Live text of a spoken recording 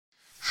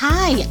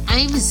Hi,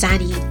 I'm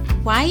Zani,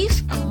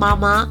 wife,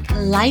 mama,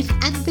 life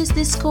and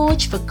business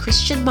coach for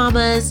Christian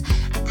mamas,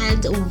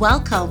 and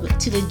welcome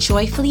to the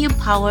Joyfully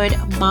Empowered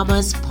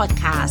Mamas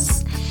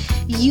podcast.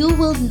 You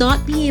will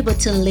not be able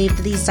to live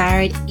the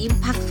desired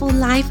impactful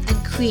life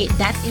and create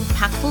that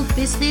impactful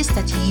business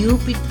that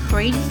you've been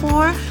praying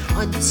for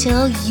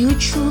until you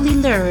truly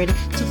learn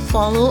to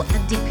follow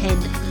and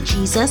depend on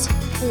Jesus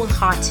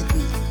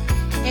wholeheartedly.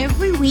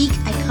 Every week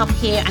I come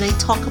here and I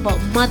talk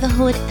about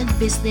motherhood and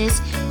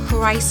business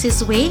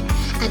Christ's way,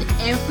 and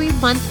every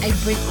month I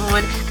bring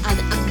on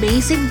an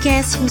amazing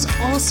guest who's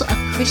also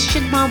a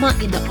Christian mama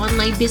in the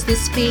online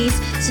business space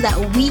so that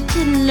we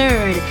can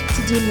learn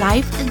to do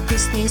life and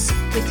business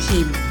with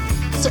him.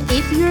 So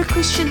if you're a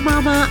Christian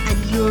mama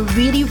and you're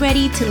really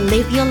ready to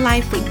live your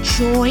life with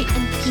joy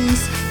and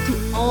peace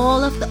through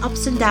all of the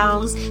ups and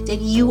downs,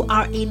 then you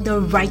are in the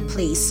right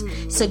place.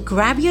 So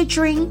grab your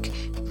drink,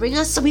 bring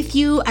us with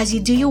you as you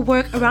do your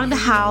work around the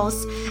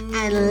house,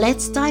 and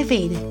let's dive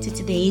into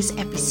today's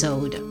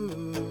episode.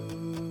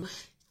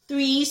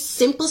 3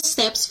 simple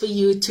steps for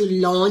you to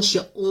launch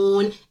your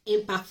own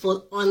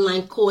impactful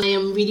online course. I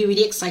am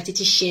really excited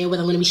to share what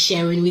I'm going to be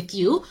sharing with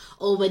you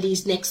over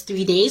these next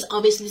 3 days.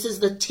 Obviously, this is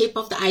the tip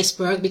of the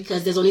iceberg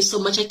because there's only so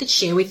much I could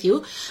share with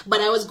you.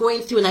 But I was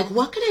going through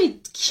what can I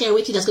share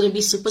with you that's going to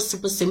be super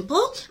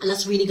simple and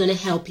that's really going to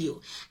help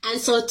you. And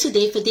so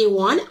today, for day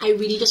 1, I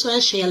really just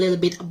want to share a little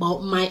bit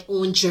about my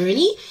own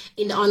journey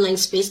in the online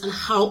space and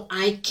how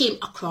I came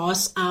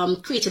across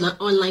creating an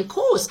online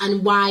course,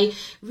 and why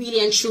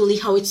really and truly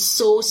how it's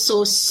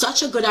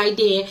such a good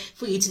idea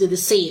for you to do the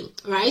same,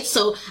 right?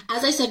 So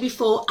as I said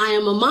before, I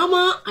am a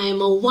mama, I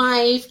am a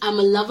wife, I'm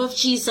a lover of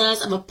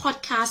Jesus, I'm a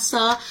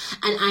podcaster,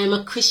 and I am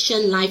a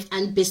Christian life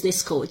and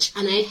business coach.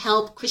 And I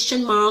help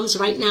Christian moms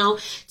right now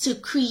to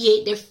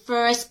create their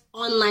first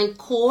online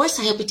course.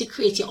 I help you to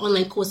create your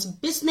online course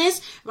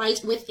business,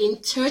 right, within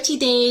 30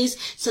 days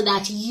so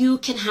that you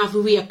can have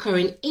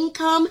reoccurring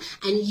income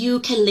and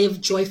you can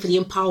live joyfully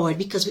empowered,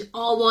 because we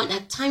all want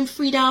that time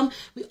freedom.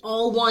 We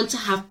all want to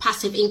have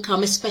passive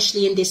income,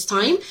 especially in this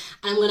time.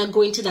 And I'm going to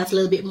go into that a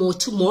little bit more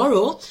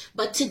tomorrow.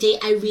 But today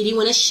I really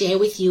want to share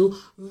with you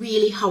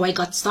really how I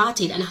got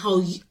started and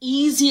how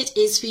easy it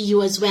is for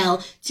you as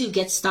well to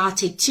get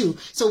started too.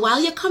 So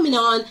while you're coming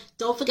on,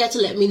 don't forget to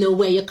let me know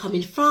where you're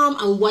coming from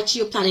and what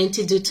you're planning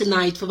to do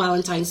tonight for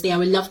Valentine's Day. I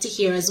would love to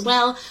hear as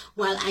well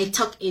while I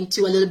talk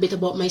into a little bit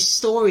about my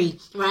story,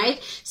 right?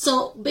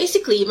 So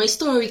basically, my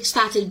story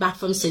started back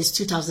from since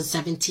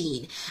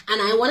 2017.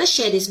 And I want to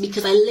share this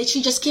because I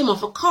literally just came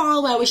off a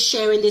call where I was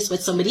sharing this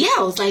with somebody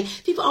else.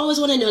 People always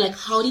want to know,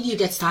 how did you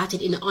get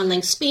started in the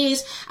online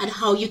space and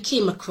how you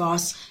came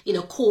across,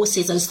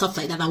 courses and stuff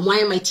like that, and why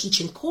am I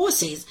teaching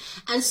courses?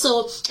 And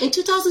so in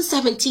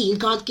 2017,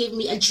 God gave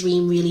me a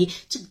dream really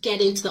to get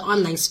into the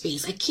online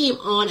space. I came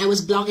on, I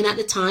was blogging at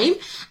the time,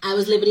 I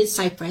was living in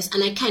Cyprus,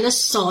 and I kind of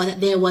saw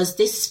that there was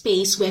this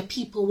space where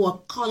people were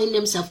calling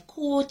themselves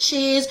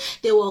coaches,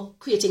 they were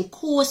creating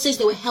courses,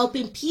 they were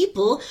helping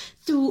people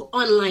through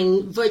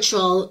online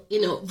virtual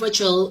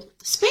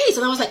space.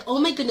 And I was like, oh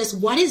my goodness,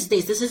 what is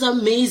this? This is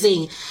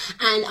amazing.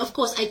 And of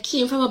course, I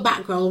came from a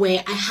background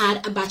where I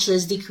had a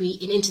bachelor's degree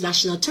in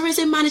international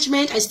tourism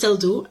management. I still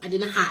do. I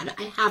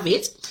have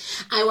it.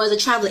 I was a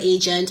travel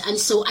agent. And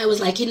so I was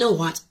like, you know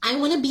what? I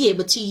want to be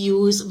able to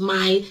use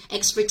my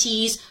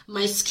expertise,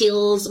 my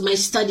skills, my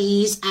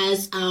studies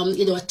as,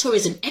 a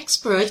tourism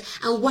expert.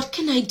 And what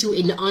can I do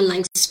in the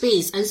online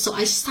space? And so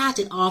I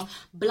started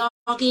off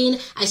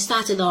blogging. I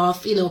started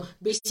off,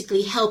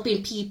 basically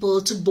helping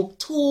people to book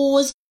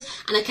tours.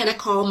 And I kind of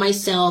call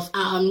myself,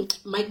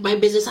 my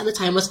business at the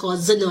time was called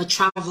Zeno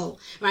Travel,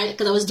 right?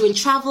 Because I was doing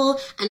travel,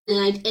 and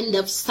then I'd end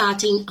up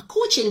starting a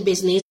coaching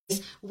business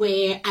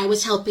where I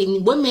was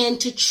helping women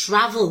to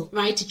travel,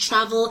 right? To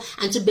travel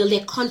and to build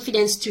their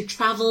confidence to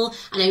travel.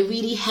 And I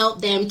really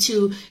helped them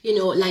to,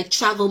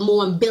 travel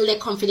more and build their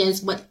confidence,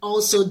 but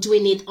also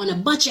doing it on a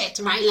budget,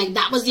 right?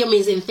 That was the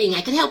amazing thing.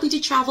 I could help you to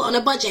travel on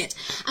a budget.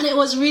 And it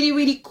was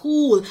really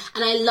cool.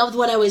 And I loved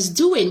what I was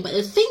doing. But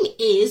the thing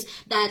is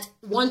that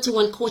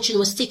one-to-one coaching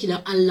was taking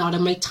up a lot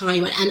of my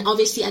time. And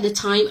obviously at the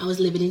time I was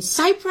living in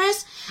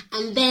Cyprus,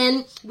 and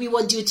then we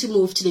were due to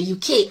move to the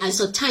UK. And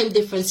so time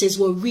differences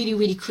were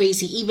really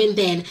crazy. Even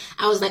then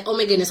I was like, oh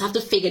my goodness, I have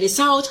to figure this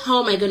out.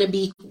 How am I going to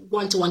be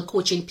one-to-one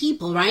coaching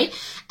people, right?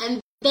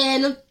 And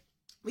then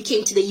we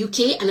came to the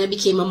UK and I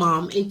became a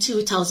mom in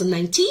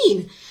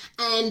 2019.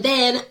 And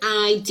then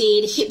I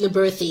did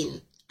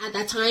hypnobirthing. At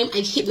that time,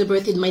 I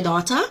hypnobirthed my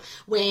daughter,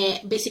 where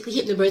basically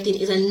hypnobirthing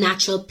is a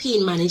natural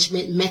pain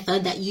management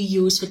method that you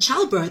use for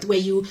childbirth, where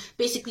you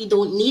basically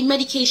don't need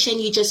medication.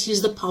 You just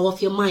use the power of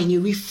your mind.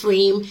 You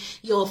reframe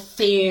your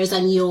fears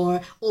and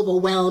your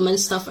overwhelm and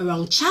stuff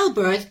around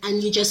childbirth,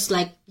 and you just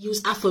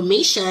use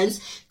affirmations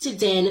to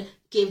then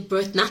give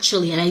birth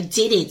naturally. And I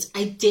did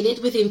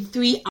it within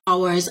 3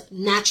 hours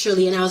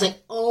naturally. And I was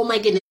like, oh my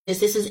goodness,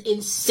 this is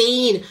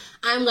insane.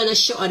 I'm going to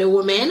show other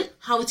women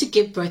how to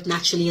give birth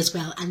naturally as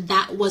well. And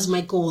that was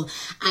my goal.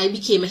 I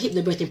became a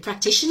hypnobirthing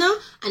practitioner,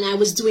 and I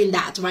was doing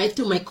that right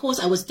through my course.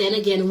 I was then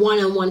again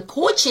one-on-one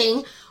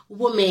coaching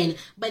women.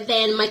 But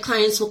then my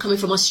clients were coming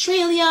from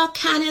Australia,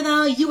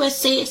 Canada,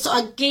 USA. So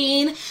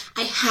again,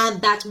 I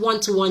had that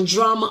one-to-one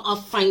drama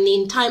of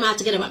finding time. I had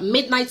to get up at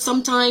midnight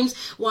sometimes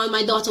while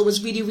my daughter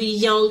was really, really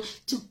young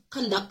to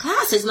conduct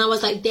classes. And I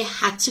was like, there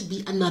had to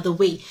be another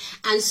way.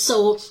 And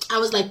so I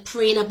was like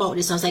praying about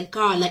this. I was like,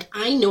 God, like,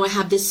 I know I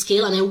have this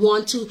skill and I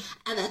want to,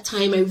 at that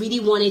time, I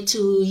really wanted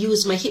to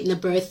use my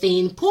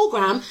hypnobirthing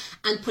program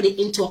and put it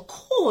into a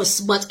course,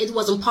 but it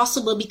wasn't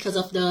possible because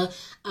of the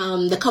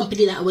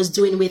company that I was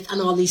doing with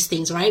and all these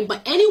things, right?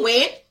 But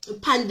anyway,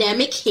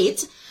 pandemic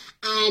hit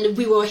and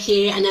we were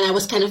here, and then I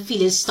was kind of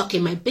feeling stuck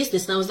in my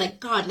business. And I was like,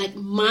 God, like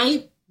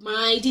my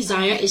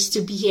desire is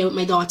to be here with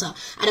my daughter.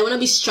 I don't want to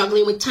be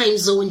struggling with time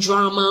zone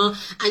drama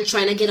and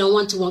trying to get on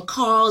one-to-one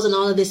calls and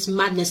all of this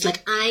madness.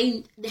 Like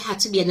there had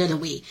to be another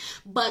way.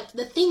 But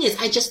the thing is,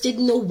 I just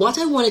didn't know what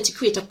I wanted to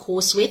create a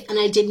course with, and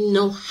I didn't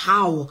know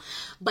how.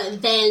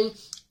 But then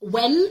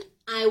when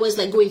I was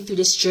like going through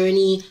this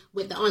journey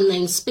with the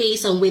online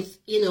space and with,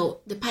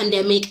 the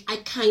pandemic, I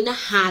kind of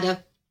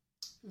had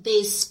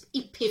this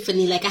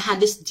epiphany. Like I had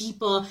this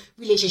deeper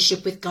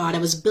relationship with God. I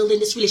was building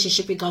this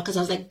relationship with God because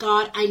I was like,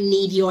 God, I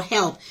need your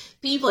help.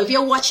 People, if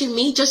you're watching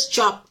me, just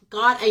drop,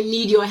 God, I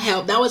need your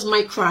help. That was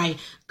my cry.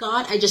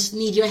 God, I just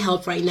need your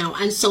help right now.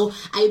 And so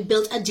I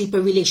built a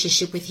deeper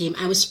relationship with him.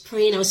 I was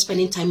praying, I was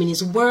spending time in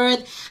his word,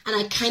 and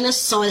I kind of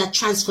saw that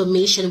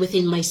transformation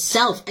within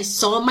myself. I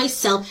saw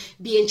myself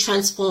being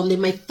transformed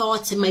in my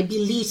thoughts and my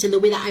beliefs and the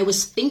way that I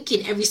was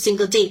thinking every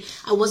single day.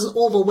 I wasn't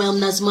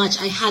overwhelmed as much.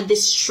 I had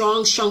this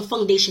strong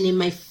foundation in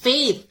my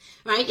faith,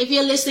 right? If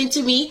you're listening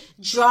to me,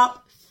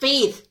 drop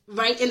faith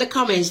right in the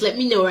comments. Let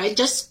me know, right?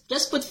 Just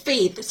put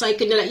faith so I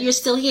can know that you're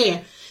still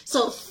here.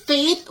 So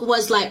faith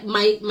was like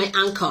my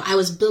anchor. I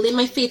was building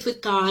my faith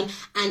with God,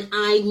 and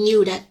I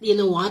knew that, you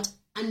know what?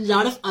 A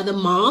lot of other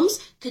moms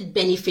could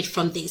benefit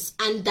from this.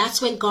 And that's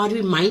when God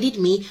reminded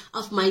me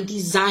of my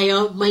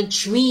desire, my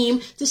dream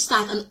to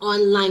start an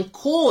online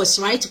course,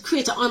 right? To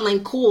create an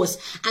online course.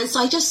 And so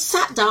I just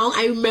sat down.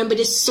 I remember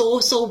this so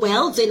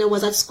well. Zena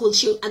was at school.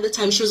 At the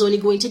time, she was only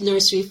going to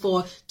nursery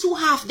for 2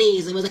 half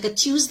days. It was like a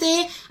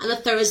Tuesday and a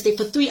Thursday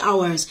for 3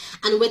 hours.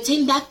 And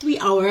within that 3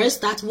 hours,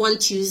 that one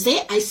Tuesday,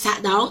 I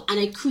sat down and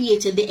I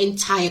created the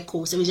entire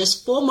course. It was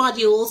just 4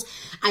 modules.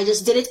 I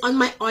just did it on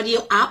my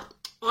audio app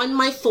on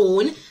my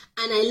phone, and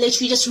I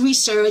literally just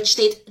researched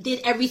it, did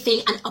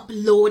everything, and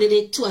uploaded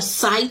it to a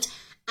site,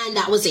 and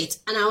that was it.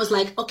 And I was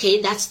like,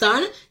 okay, that's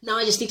done. Now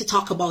I just need to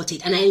talk about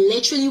it. And I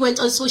literally went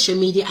on social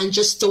media and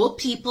just told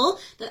people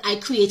that I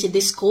created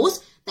this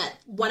course, that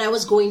what I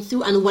was going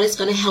through and what it's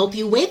going to help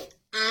you with.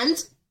 And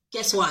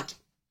guess what?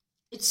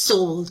 It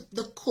sold.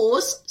 The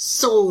course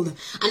sold.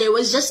 And it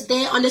was just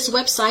there on this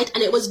website,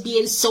 and it was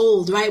being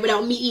sold, right?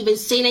 Without me even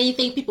saying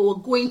anything, people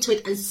were going to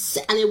it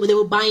and they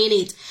were buying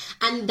it.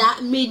 And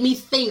that made me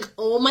think,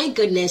 oh my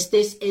goodness,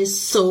 this is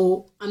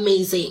so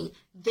amazing.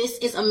 This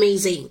is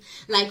amazing.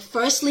 Like,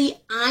 firstly,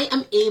 I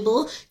am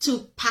able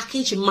to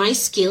package my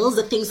skills,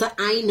 the things that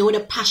I know,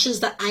 the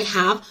passions that I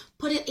have,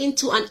 put it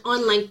into an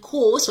online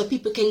course where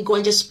people can go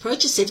and just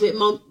purchase it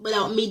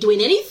without me doing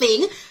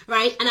anything,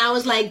 right? And I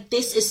was like,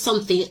 this is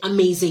something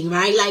amazing,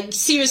 right? Like,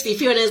 seriously,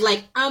 Fiona is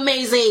like,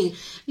 amazing.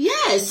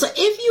 Yes. So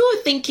if you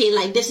were thinking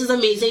like, this is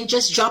amazing,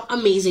 just drop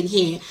amazing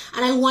here.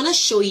 And I want to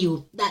show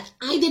you that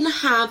I didn't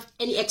have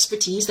any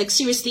expertise. Like,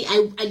 seriously,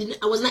 I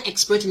wasn't an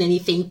expert in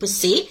anything per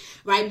se,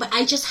 right? But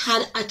I just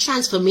had a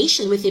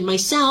transformation within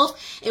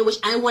myself in which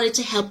I wanted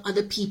to help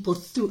other people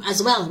through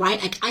as well,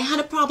 right? Like, I had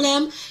a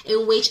problem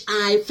in which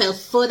I fell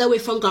further away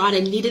from God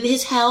and needed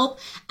his help.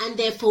 And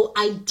therefore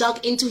I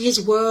dug into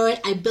his word.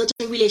 I built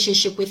a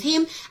relationship with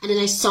him. And then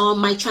I saw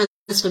my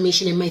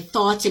transformation in my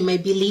thoughts and my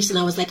beliefs, and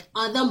I was like,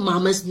 other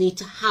mamas need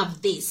to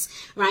have this,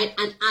 right?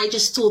 And I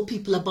just told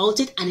people about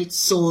it, and it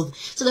sold.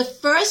 So the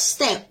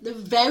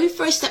very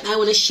first step I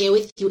want to share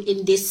with you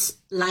in this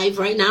live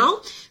right now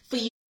for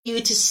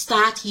you to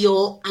start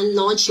and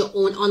launch your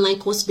own online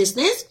course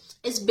business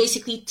is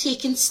basically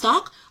taking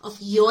stock of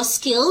your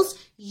skills,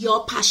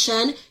 your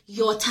passion,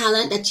 your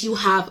talent that you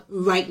have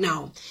right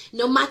now.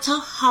 No matter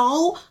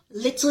how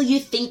little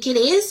you think it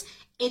is,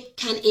 it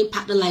can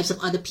impact the lives of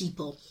other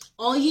people.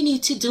 All you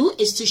need to do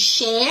is to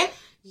share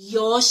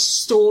your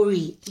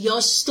story.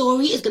 Your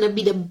story is going to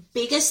be the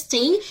biggest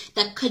thing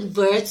that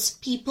converts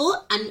people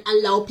and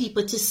allow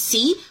people to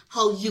see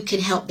how you can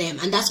help them.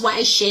 And that's why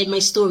I shared my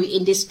story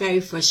in this very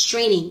first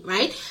training,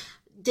 right?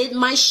 Did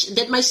my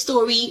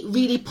story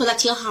really pull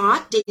at your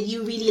heart? Did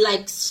you really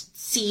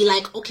see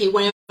okay,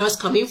 where I was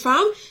coming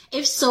from?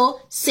 If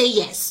so, say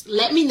yes.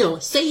 Let me know.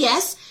 Say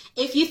yes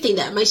if you think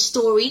that my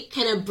story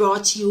kind of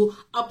brought you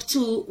up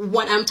to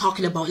what I'm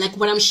talking about, like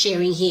what I'm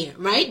sharing here,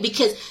 right?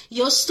 Because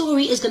your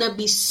story is going to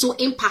be so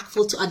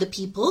impactful to other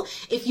people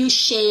if you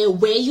share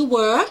where you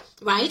were,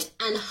 right?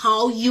 And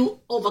how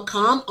you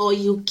overcome or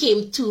you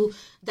came to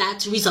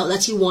that result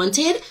that you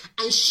wanted,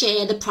 and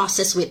share the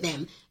process with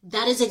them.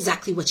 That is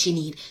exactly what you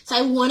need. So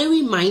I want to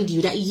remind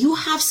you that you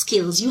have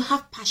skills, you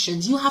have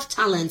passions, you have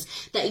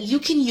talents that you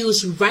can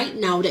use right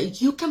now, that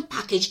you can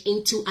package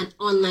into an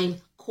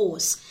online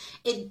course.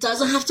 It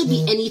doesn't have to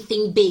be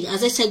anything big.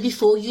 As I said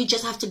before, you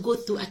just have to go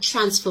through a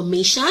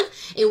transformation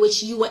in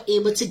which you were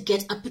able to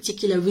get a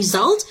particular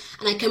result.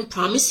 And I can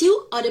promise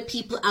you, other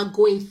people are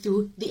going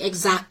through the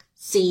exact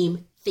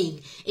same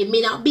thing. It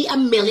may not be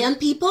 1 million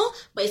people,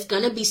 but it's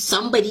going to be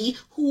somebody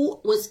who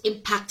was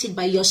impacted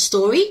by your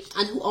story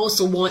and who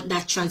also want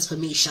that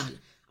transformation.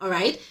 All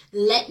right,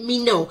 let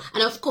me know.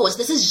 And of course,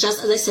 this is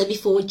just, as I said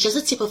before, just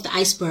a tip of the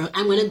iceberg.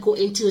 I'm going to go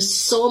into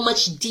so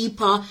much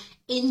deeper,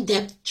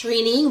 in-depth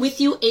training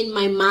with you in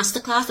my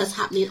masterclass that's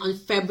happening on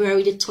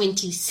February the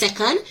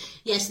 22nd.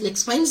 Yes,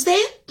 next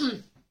Wednesday.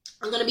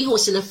 I'm going to be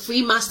hosting a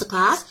free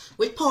masterclass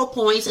with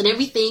PowerPoints and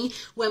everything,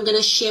 where I'm going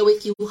to share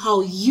with you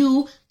how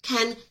you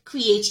can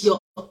create your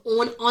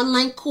own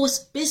online course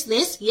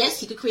business.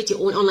 Yes, you can create your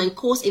own online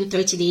course in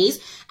 30 days.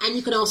 And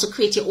you can also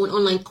create your own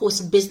online course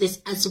business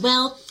as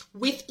well,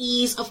 with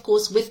ease, of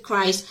course, with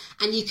Christ.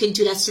 And you can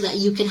do that so that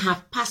you can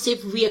have passive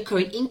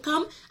reoccurring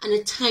income and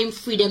the time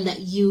freedom that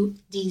you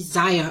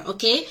desire.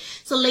 Okay,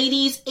 so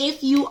ladies,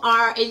 if you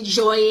are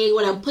enjoying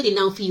what I'm putting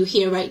down for you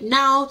here right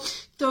now,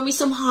 throw me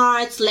some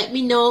hearts. Let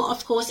me know.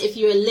 Of course, if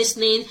you're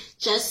listening,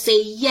 just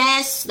say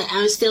yes, that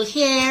I'm still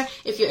here,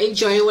 if you're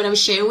enjoying what I'm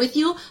sharing with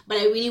you. But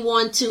I really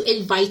want to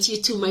invite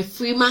you to my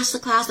free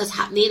masterclass that's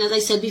happening. As I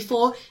said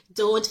before,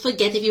 don't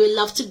forget, if you would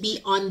love to be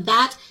on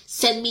that,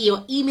 send me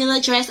your email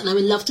address and I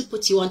would love to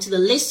put you onto the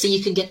list so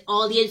you can get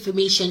all the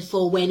information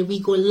for when we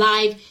go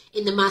live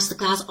in the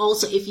masterclass.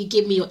 Also, if you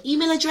give me your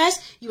email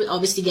address, you will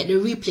obviously get the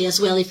replay as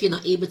well if you're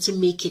not able to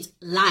make it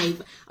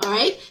live. All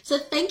right. So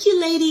thank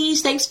you,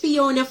 ladies. Thanks,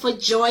 Fiona, for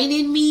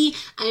joining me.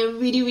 I am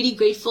really, really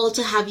grateful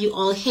to have you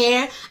all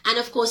here. And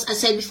of course, I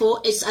said before,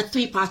 it's a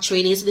 3-part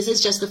training. So this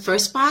is just the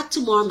first part.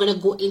 Tomorrow, I'm going to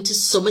go into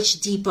so much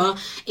deeper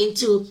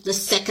into the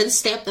second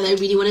step that I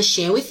really want to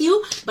share with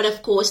you. But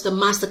of course, the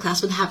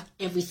masterclass will have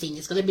everything.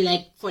 It's going to be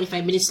like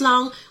 45 minutes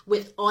long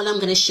with all I'm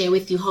going to share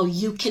with you, how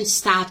you can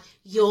start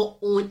your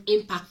own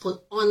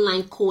impactful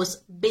online course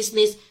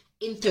business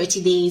in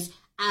 30 days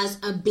as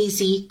a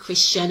busy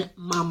Christian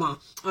mama.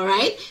 All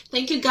right.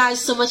 Thank you guys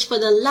so much for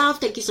the love.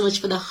 Thank you so much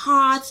for the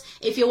hearts.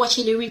 If you're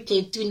watching the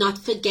replay, do not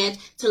forget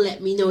to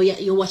let me know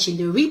you're watching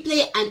the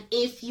replay. And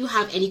if you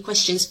have any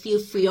questions, feel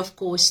free, of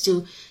course,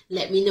 to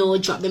let me know,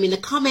 drop them in the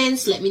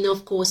comments. Let me know,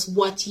 of course,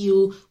 what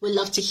you would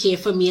love to hear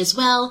from me as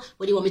well.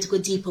 What do you want me to go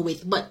deeper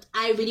with? But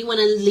I really want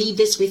to leave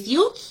this with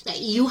you, that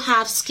you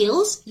have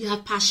skills, you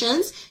have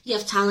passions, you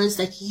have talents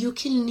that you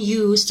can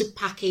use to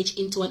package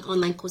into an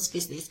online course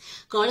business.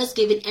 God has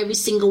given every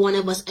single one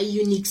of us a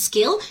unique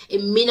skill.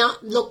 It may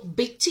not look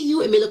big to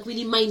you. It may look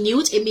really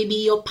minute. It may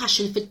be your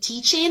passion for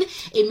teaching.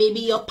 It may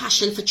be your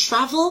passion for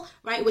travel,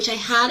 right? Which I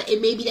had.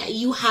 It may be that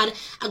you had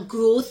a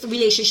growth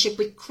relationship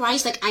with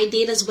Christ, like I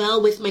did as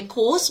well with my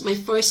course, my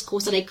first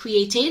course that I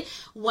created.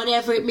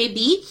 Whatever it may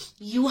be,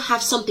 you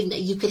have something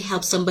that you could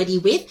help somebody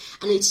with,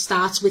 and it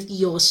starts with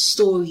your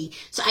story.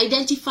 So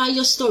identify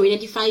your story,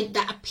 identify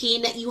that a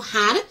pain that you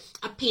had,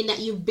 a pain that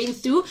you've been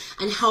through,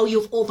 and how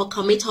you've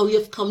overcome it, how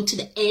you've come to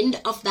the end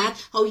of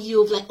that, how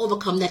you've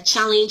overcome that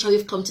challenge, how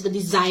you've come to the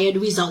desired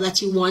result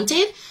that you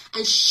wanted,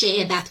 and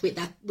share that with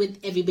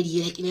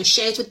everybody.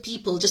 Share it with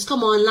people. Just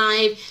come on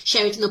live,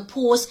 share it in a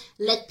post,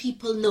 let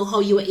people know how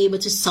you were able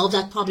to solve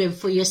that problem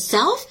for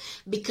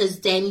yourself, because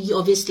then you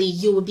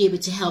will be able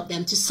to help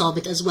them to solve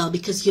it as well,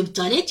 because you've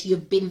done it,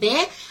 you've been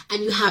there,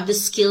 and you have the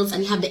skills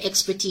and you have the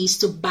expertise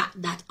to back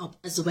that up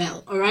as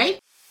well. All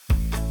right.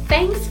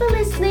 Thanks for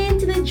listening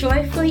to the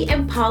Joyfully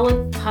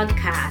Empowered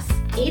podcast.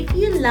 If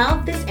you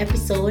love this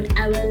episode,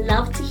 I would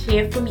love to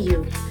hear from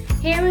you.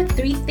 Here are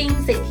 3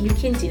 things that you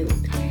can do.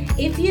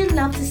 If you'd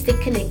love to stay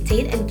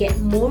connected and get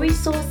more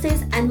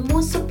resources and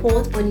more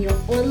support on your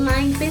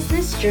online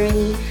business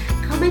journey,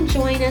 come and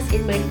join us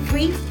in my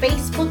free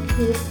Facebook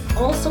group,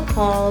 also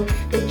called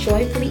the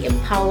Joyfully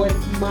Empowered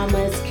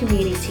Mamas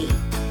Community.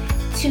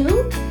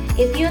 2,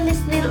 if you're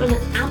listening on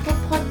an Apple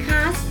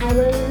podcast, I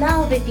would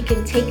love if you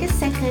can take a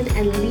second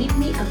and leave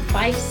me a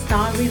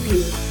 5-star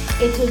review.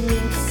 It would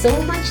mean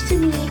so much to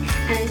me,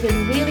 and it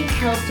would really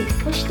help to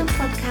push the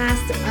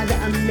podcast to other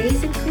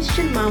amazing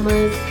Christian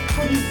mamas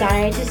who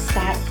desire to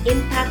start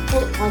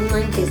impactful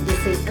online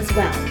businesses as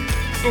well.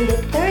 And the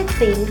 3rd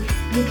thing,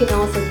 you can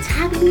also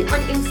tag me on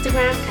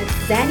Instagram at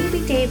Zanny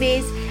B.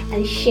 Davis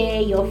and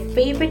share your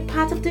favorite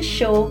part of the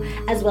show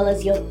as well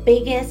as your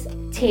biggest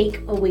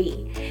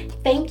takeaway.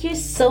 Thank you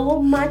so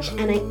much,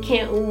 and I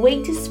can't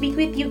wait to speak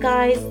with you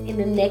guys in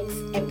the next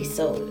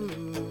episode.